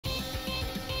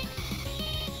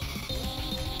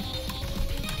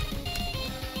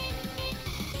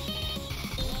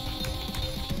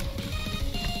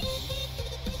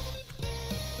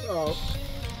Oh.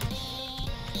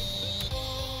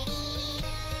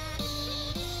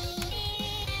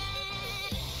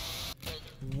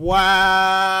 Wow!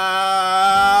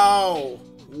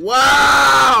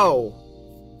 Wow!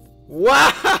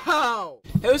 Wow!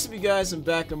 Hey, what's up you guys, I'm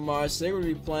back on Mars. Today we're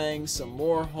going to be playing some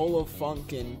more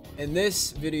HoloFunkin. In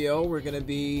this video, we're going to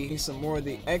be some more of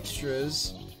the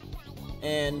extras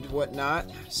and whatnot.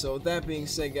 So with that being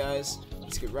said guys,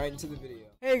 let's get right into the video.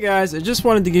 Hey guys, I just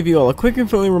wanted to give you all a quick and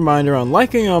friendly reminder on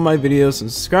liking all my videos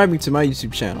and subscribing to my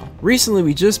YouTube channel. Recently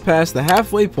we just passed the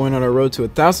halfway point on our road to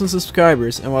 1,000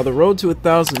 subscribers, and while the road to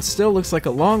 1,000 still looks like a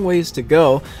long ways to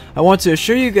go, I want to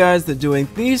assure you guys that doing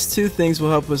these two things will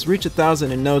help us reach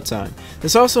 1,000 in no time.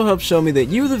 This also helps show me that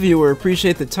you, the viewer,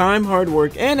 appreciate the time, hard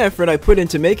work, and effort I put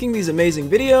into making these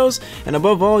amazing videos, and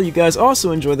above all, you guys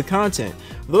also enjoy the content.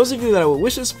 For those of you that would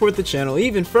wish to support the channel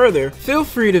even further, feel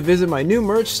free to visit my new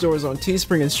merch stores on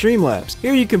Teespring and Streamlabs.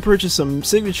 Here you can purchase some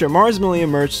signature Mars Million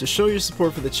merch to show your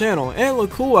support for the channel and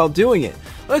look cool while doing it.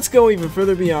 Let's go even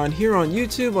further beyond here on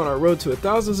YouTube on our road to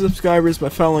 1,000 subscribers by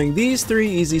following these 3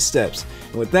 easy steps.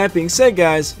 And with that being said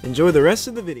guys, enjoy the rest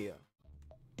of the video.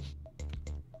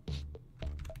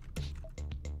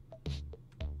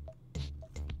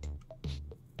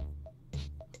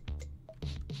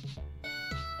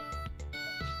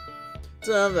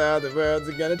 Somehow the world's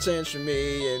gonna change for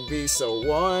me and be so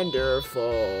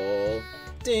wonderful.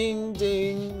 Ding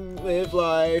ding, live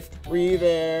life, breathe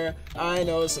air. I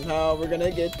know somehow we're gonna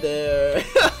get there.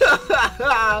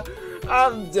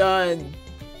 I'm done.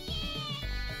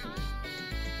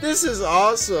 This is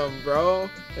awesome, bro.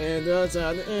 And to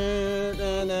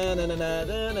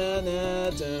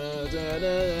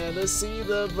see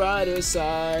the brighter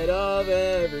side of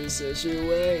every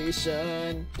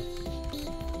situation.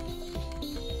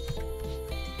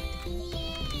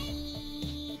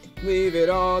 Leave it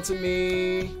all to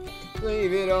me,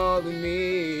 leave it all to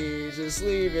me, just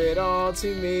leave it all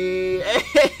to me.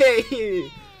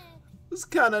 Hey, it's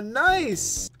kind of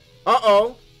nice.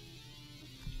 Uh-oh.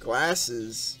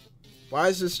 Glasses. Why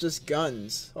is this just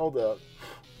guns? Hold up.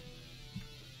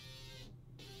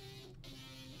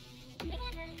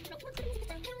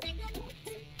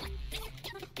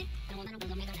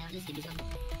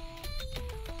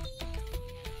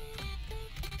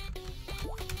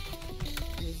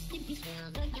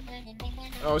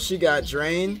 Oh, she got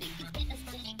drained.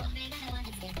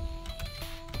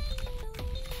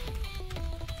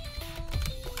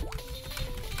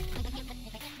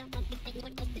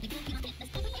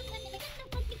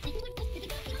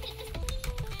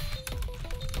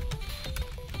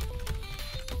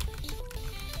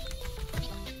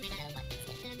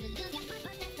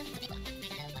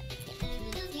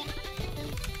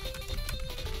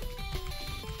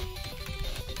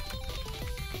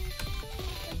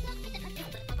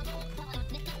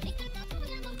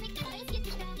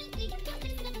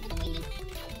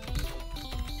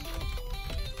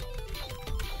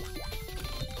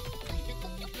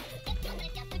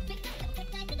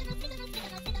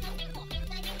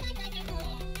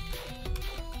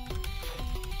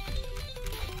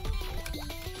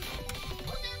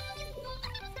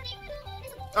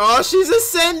 Oh, she's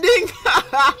ascending!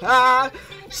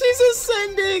 She's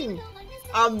ascending!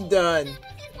 I'm done.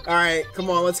 Alright, come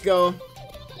on, let's go.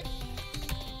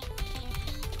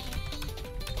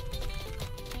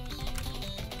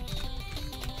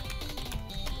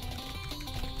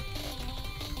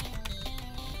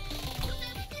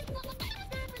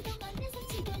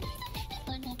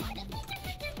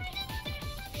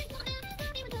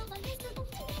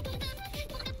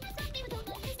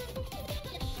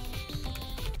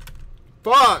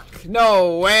 Fuck!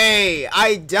 No way!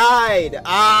 I died!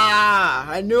 Ah!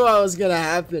 I knew I was gonna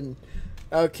happen.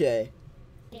 Okay.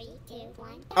 3, 2, 1.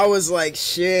 I was like,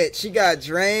 shit, she got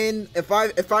drained. If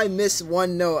I miss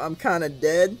one note, I'm kinda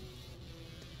dead.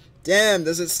 Damn,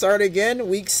 does it start again?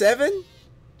 Week 7?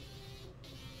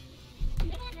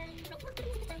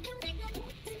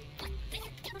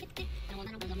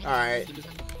 Alright.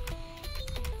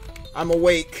 I'm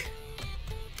awake.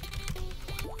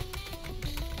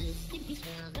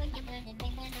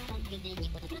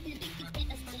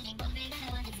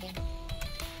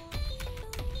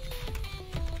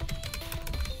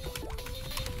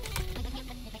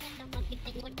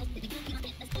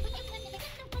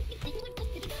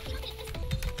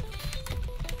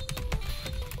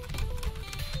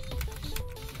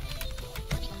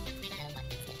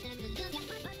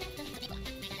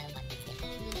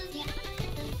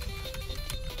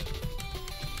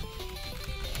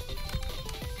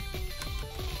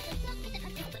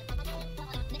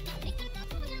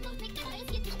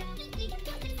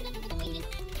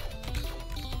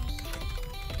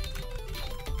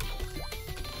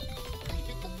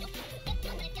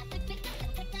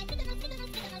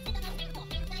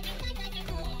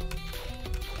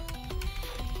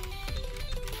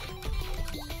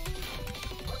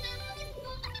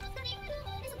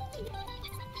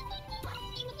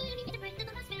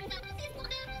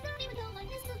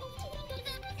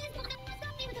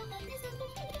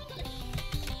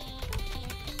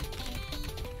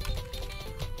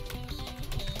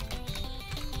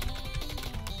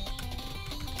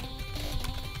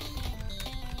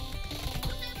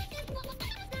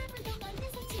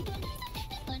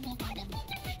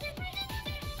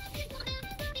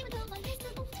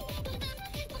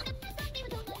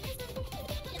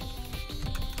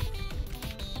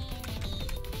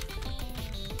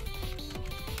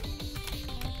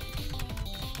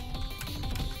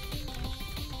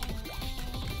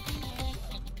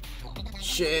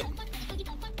 shit.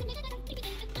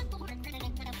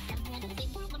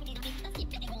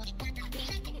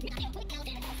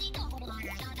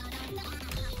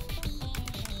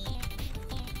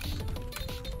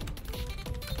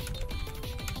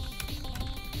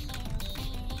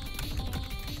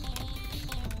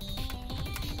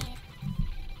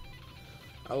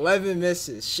 $11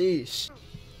 misses. Sheesh.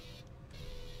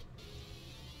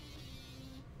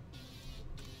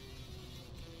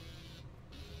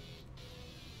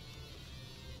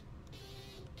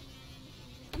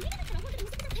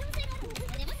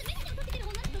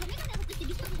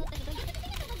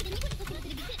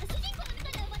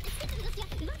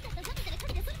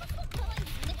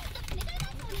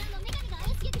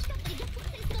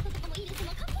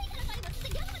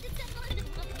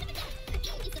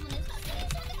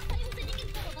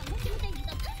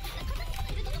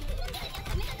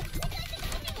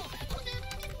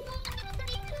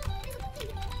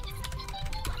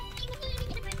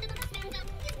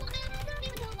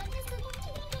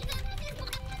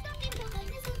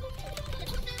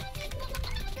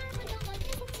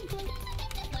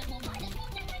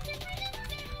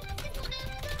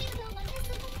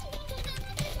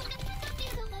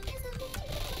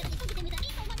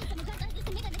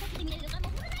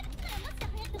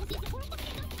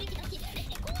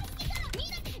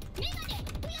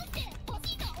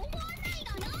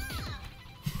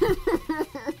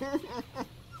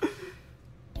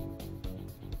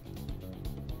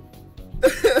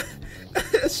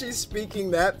 She's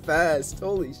speaking that fast.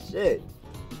 Holy shit.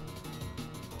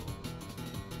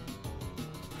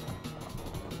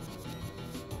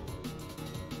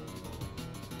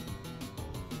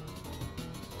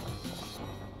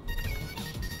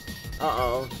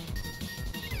 Uh-oh.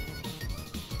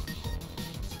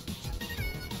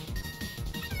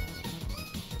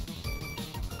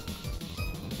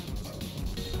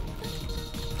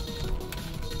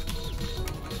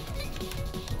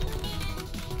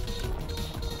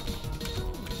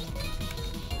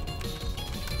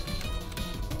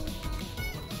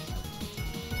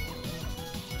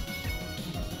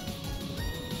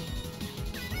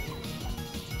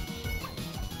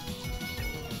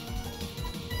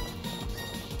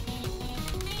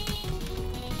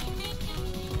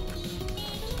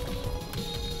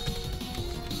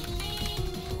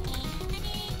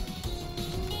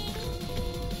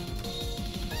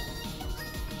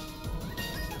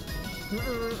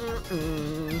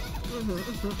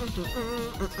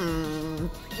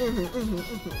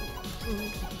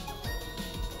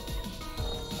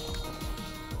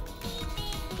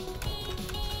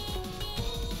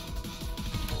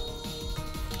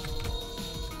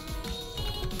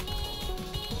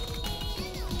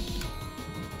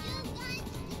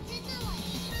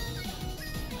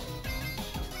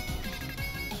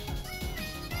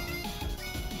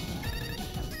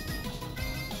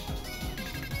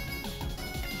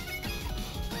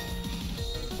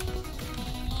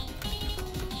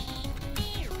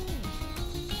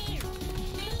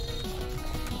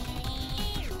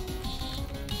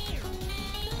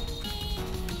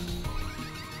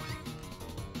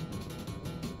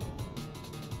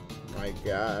 My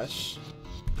gosh.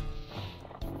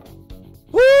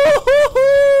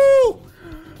 Woo-hoo-hoo!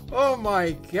 Oh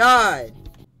my god.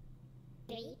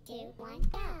 3, 2, 1,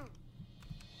 go.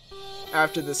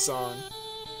 After the song.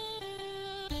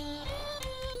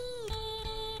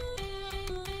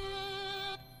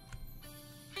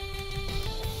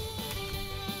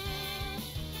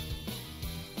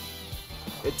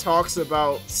 It talks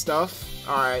about stuff.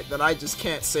 Alright, then I just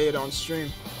can't say it on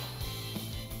stream.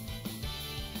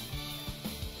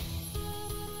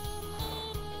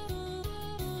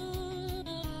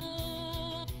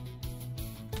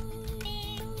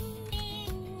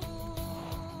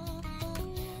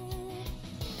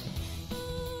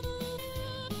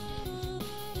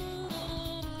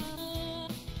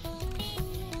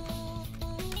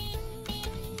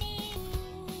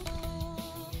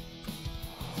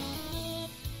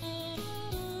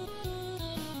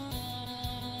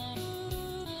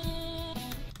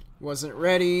 Wasn't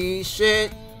ready,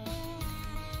 shit.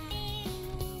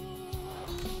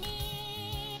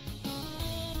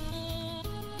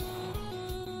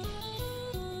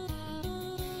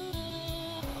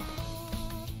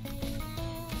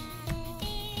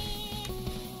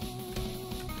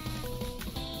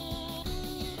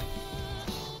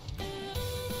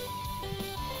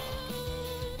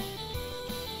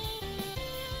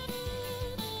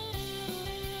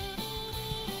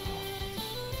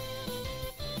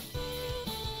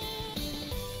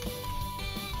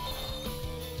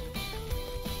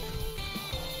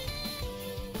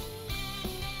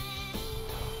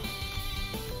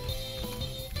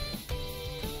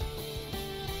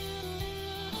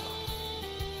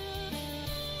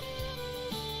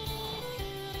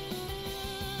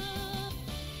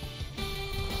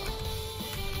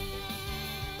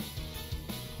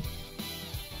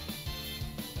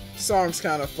 Song's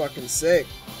kind of fucking sick.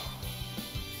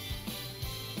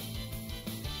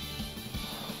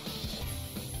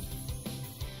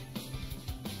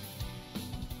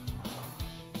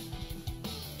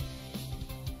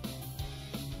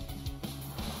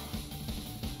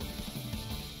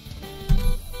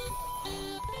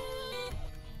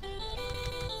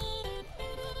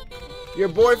 Your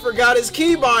boy forgot his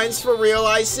keybinds for real,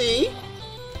 I see.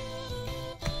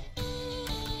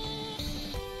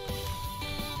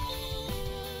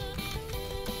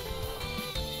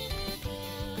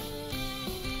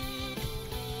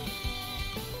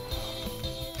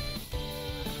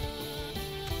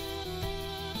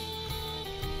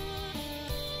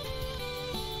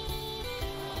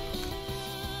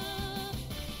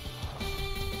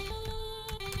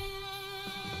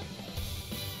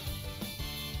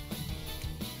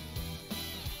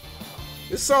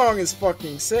 This song is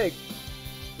fucking sick.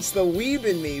 It's the weeb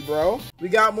in me, bro. We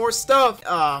got more stuff.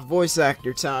 Voice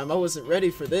actor time. I wasn't ready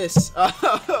for this.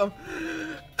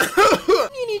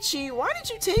 Ninichi, why did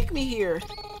you take me here?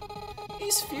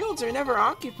 These fields are never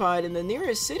occupied and the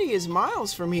nearest city is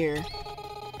miles from here.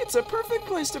 It's a perfect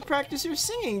place to practice your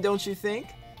singing, don't you think?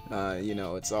 You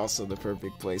know, it's also the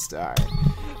perfect place to hide.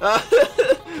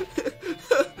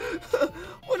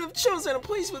 Would have chosen a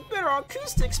place with better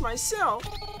acoustics myself.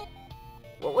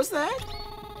 What was that?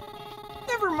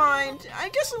 Never mind. I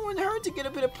guess it wouldn't hurt to get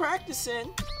a bit of practice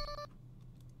in.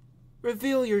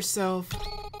 Reveal yourself.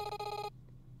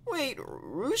 Wait,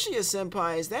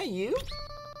 Rushia-senpai, is that you?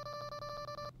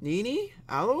 Nini?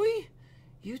 Aloe?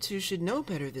 You two should know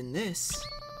better than this.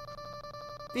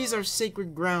 These are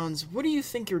sacred grounds. What do you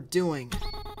think you're doing?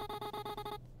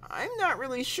 I'm not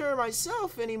really sure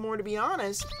myself anymore, to be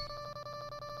honest.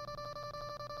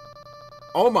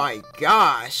 Oh my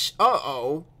gosh.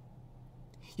 Uh-oh.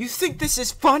 You think this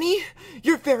is funny?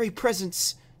 Your very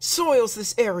presence soils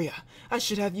this area. I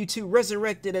should have you two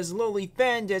resurrected as lowly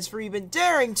fandeads for even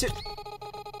daring to...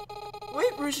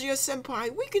 Wait,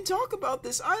 Rushia-senpai, we can talk about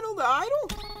this idol to idol?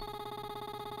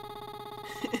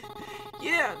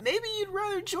 Yeah, maybe you'd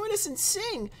rather join us and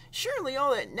sing. Surely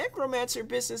all that necromancer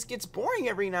business gets boring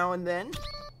every now and then.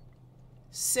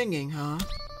 Singing, huh?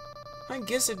 I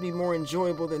guess it'd be more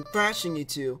enjoyable than thrashing you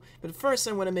two, but first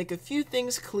I want to make a few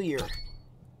things clear.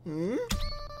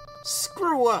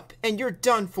 Screw up, and you're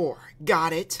done for.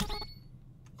 Got it?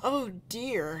 Oh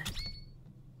dear.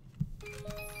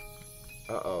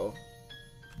 Uh-oh.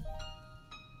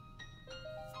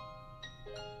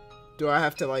 Do I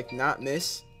have to, like, not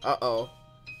miss? Uh-oh.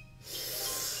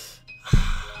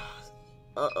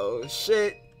 Uh-oh,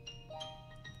 shit.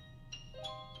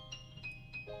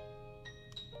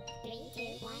 3,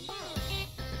 2, 1, go.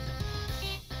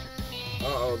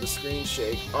 Uh-oh, the screen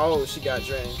shake. Oh, she got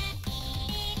drained.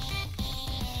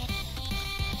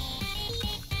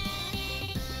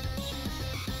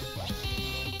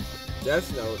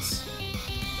 Death Notes.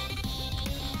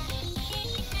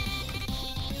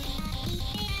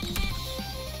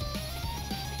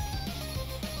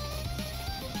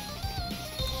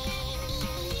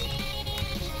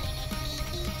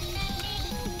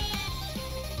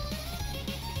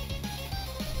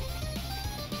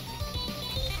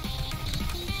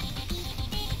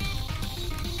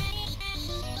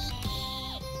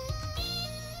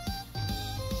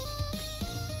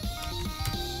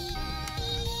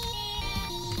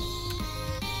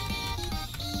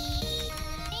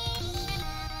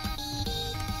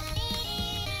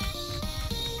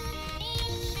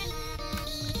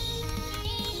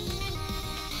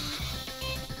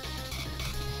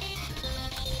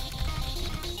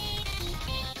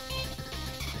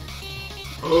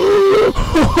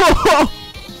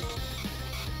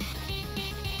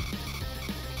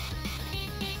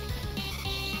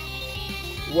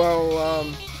 Well,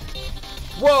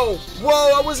 whoa,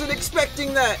 whoa, I wasn't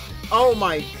expecting that. Oh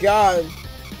my god.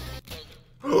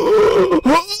 Oh.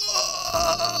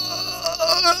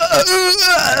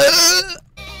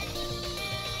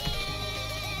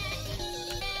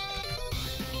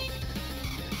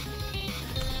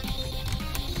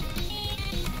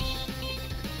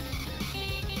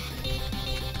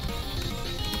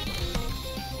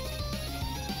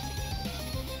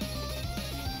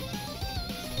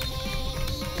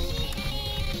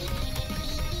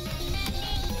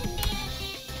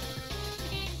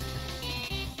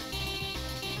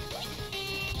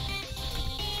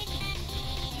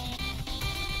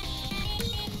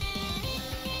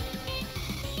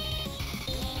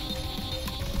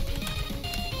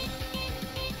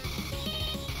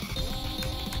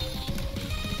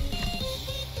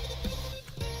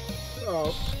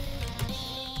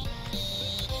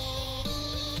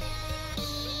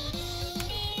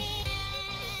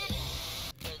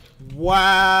 Wow!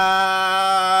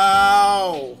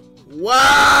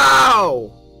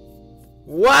 Wow!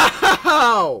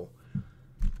 Wow!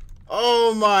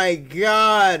 Oh my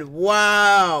god!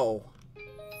 Wow!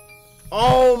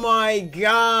 Oh my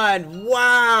god!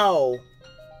 Wow!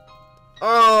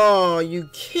 Oh, you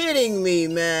kidding me,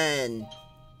 man?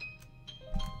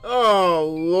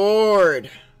 Oh, Lord.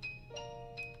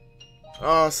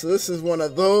 Oh, so this is one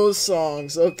of those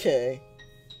songs. Okay.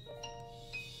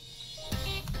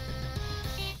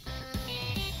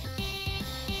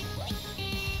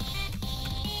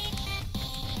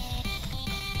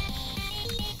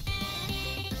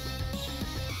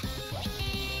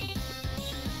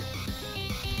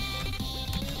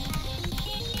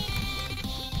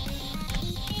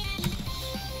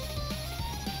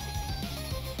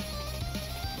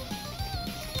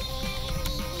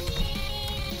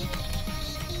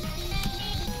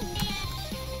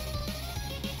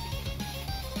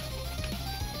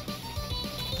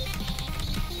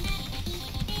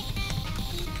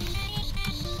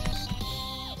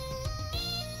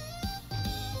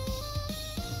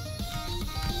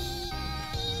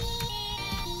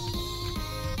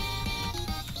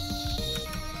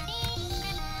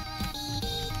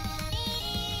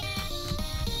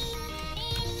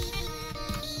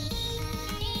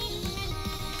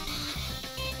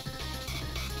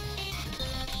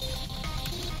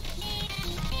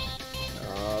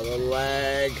 Oh, the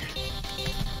lag.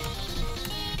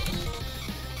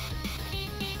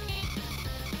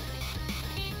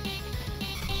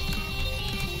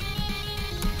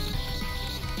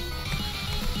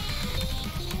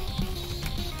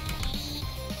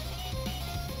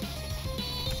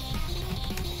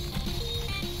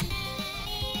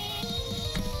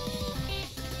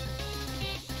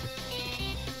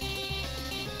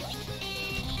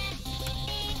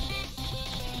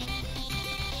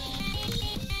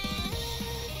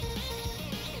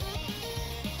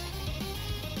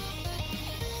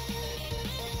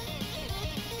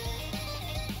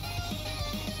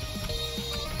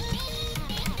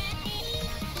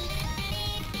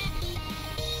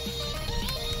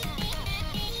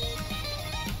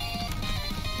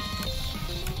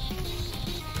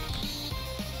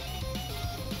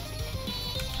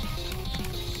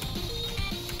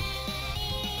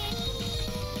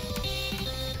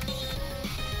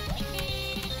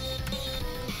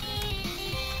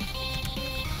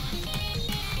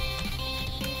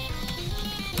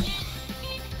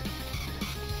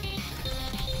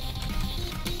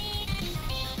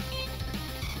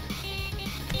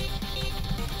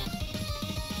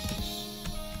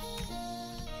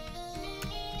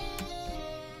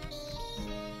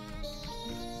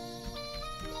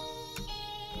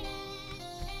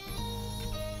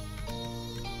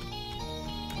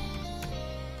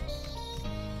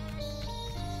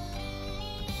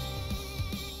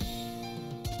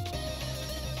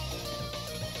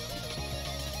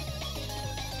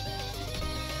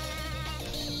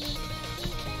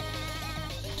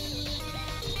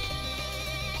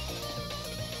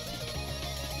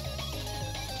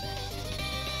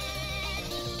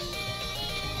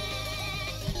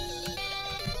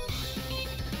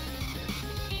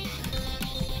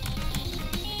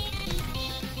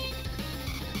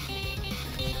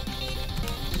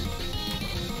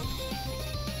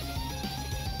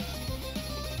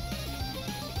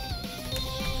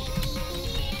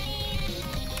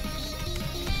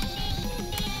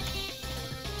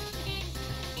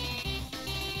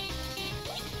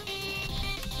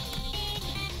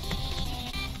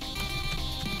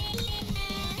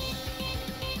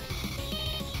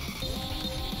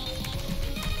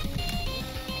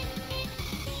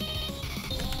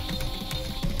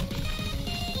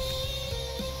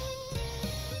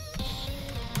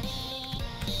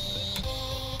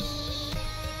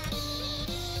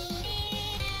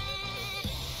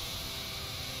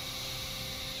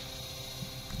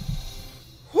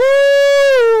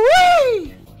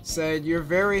 Said you're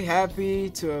very happy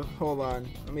to hold on.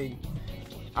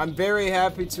 I'm very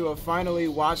happy to have finally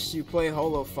watched you play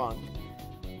HoloFunk.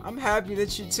 I'm happy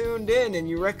that you tuned in and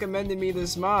you recommended me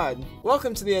this mod.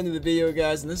 Welcome to the end of the video,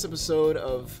 guys. In this episode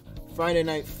of Friday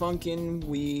Night Funkin',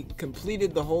 we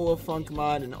completed the HoloFunk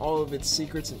mod and all of its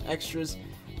secrets and extras.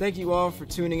 Thank you all for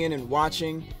tuning in and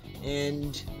watching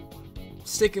and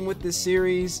sticking with this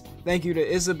series. Thank you to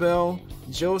Isabel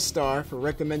Joestar for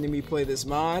recommending me play this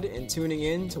mod and tuning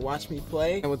in to watch me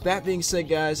play. And with that being said,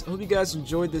 guys, I hope you guys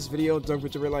enjoyed this video. Don't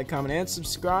forget to rate, like, comment, and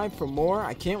subscribe for more.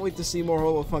 I can't wait to see more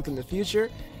HoloFunk in the future,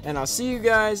 and I'll see you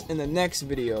guys in the next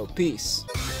video. Peace.